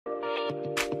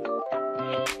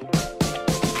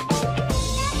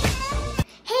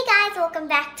welcome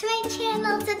back to my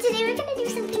channel. So today we're gonna do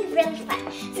something really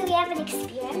fun. So we have an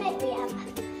experiment. We have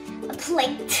a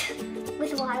plate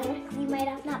with water. You might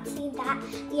have not seen that.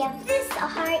 We have this, a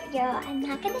heart. I'm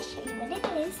not gonna show you what it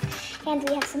is. And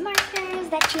we have some markers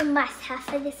that you must have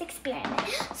for this experiment.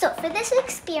 So for this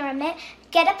experiment,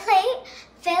 get a plate,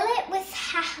 fill it with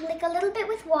like a little bit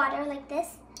with water like this.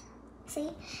 See?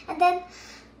 And then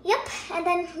and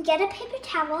then get a paper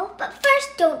towel, but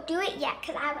first don't do it yet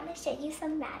because I want to show you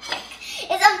some magic.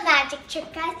 It's a magic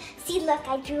trick, guys. See, look,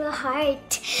 I drew a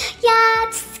heart. Yeah,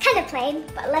 it's kind of plain,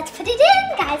 but let's put it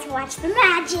in, guys. Watch the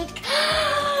magic.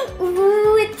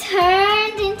 Ooh, it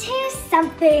turned into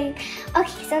something.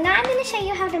 Okay, so now I'm going to show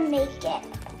you how to make it.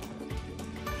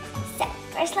 So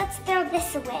first, let's throw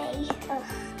this away. Ugh.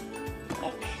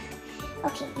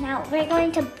 Okay, now we're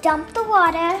going to dump the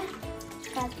water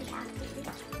because we have to.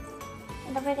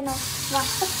 And then we're gonna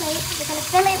wash the plate. We're gonna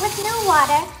fill it with new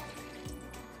water.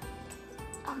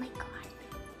 Oh my god.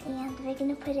 And we're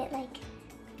gonna put it like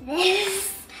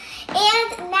this.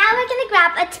 And now we're gonna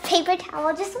grab a paper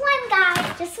towel. Just one,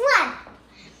 guys, just one.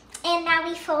 And now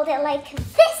we fold it like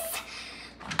this.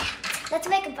 Let's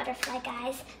make a butterfly,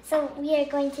 guys. So we are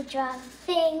going to draw a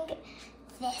thing.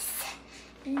 This.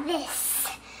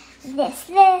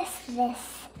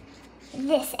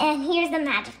 And here's the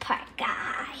magic part,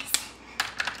 guys.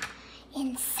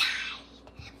 Inside.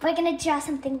 We're gonna draw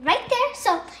something right there.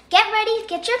 So get ready,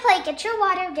 get your plate, get your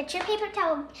water, get your paper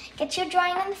towel, get your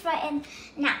drawing on the front. And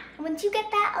now, once you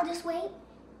get that, I'll just wait.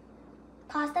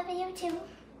 Pause the video too.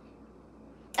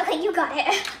 Okay, you got it.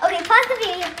 Okay, pause the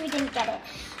video if we didn't get it.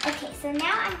 Okay, so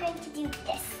now I'm going to do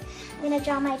this. I'm gonna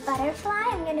draw my butterfly.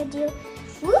 I'm gonna do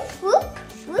whoop, whoop,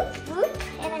 whoop, whoop.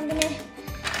 And I'm gonna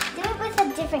do it with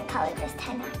a different color this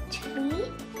time,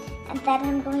 actually. And then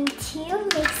I'm going to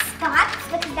make spots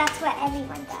because that's what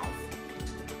everyone does.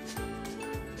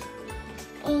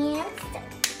 And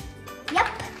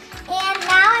and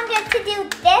now I'm going to do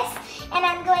this, and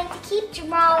I'm going to keep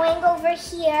drawing over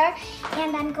here,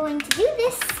 and I'm going to do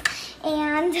this.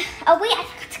 And oh wait, I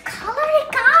forgot to color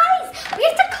it, guys. We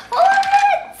have to color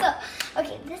it. So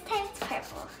okay, this time it's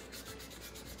purple.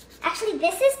 Actually,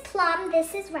 this is plum,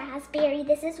 this is raspberry,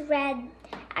 this is red.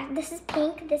 This is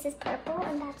pink, this is purple,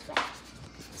 and that's red.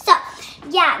 So,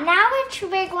 yeah, now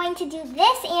we're going to do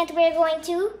this, and we're going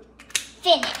to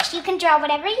finish. You can draw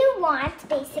whatever you want,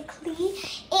 basically.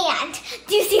 And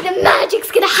do you see the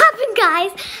magic's gonna happen,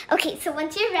 guys? Okay, so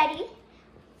once you're ready,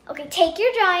 okay, take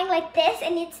your drawing like this.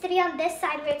 It needs to be on this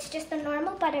side where it's just a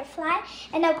normal butterfly.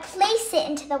 And now place it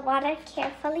into the water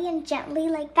carefully and gently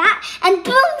like that. And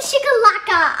boom,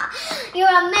 shikalaka! Your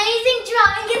amazing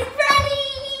drawing is ready!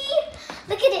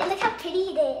 Look at it, look how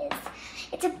pretty it is.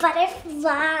 It's a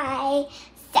butterfly.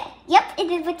 So, yep, and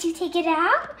then once you take it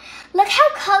out, look how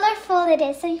colorful it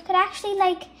is. So you could actually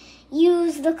like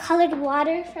use the colored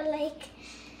water for like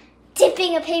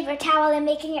dipping a paper towel and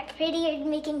making it pretty or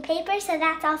making paper. So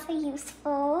that's also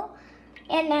useful.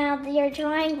 And now your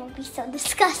drawing will be so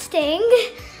disgusting.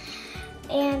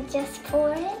 And just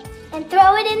pour it and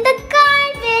throw it in the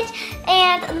garbage.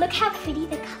 And look how pretty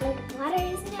the colored water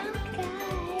is now, guys.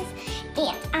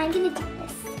 And I'm gonna do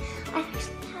this. I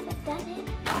actually haven't done it.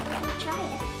 I'm gonna try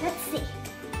it. Let's see.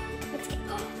 Let's get.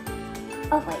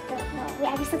 Oh wait, no.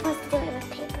 I was supposed to do it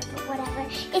with paper, but whatever.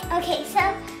 Okay, so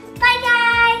bye, guys.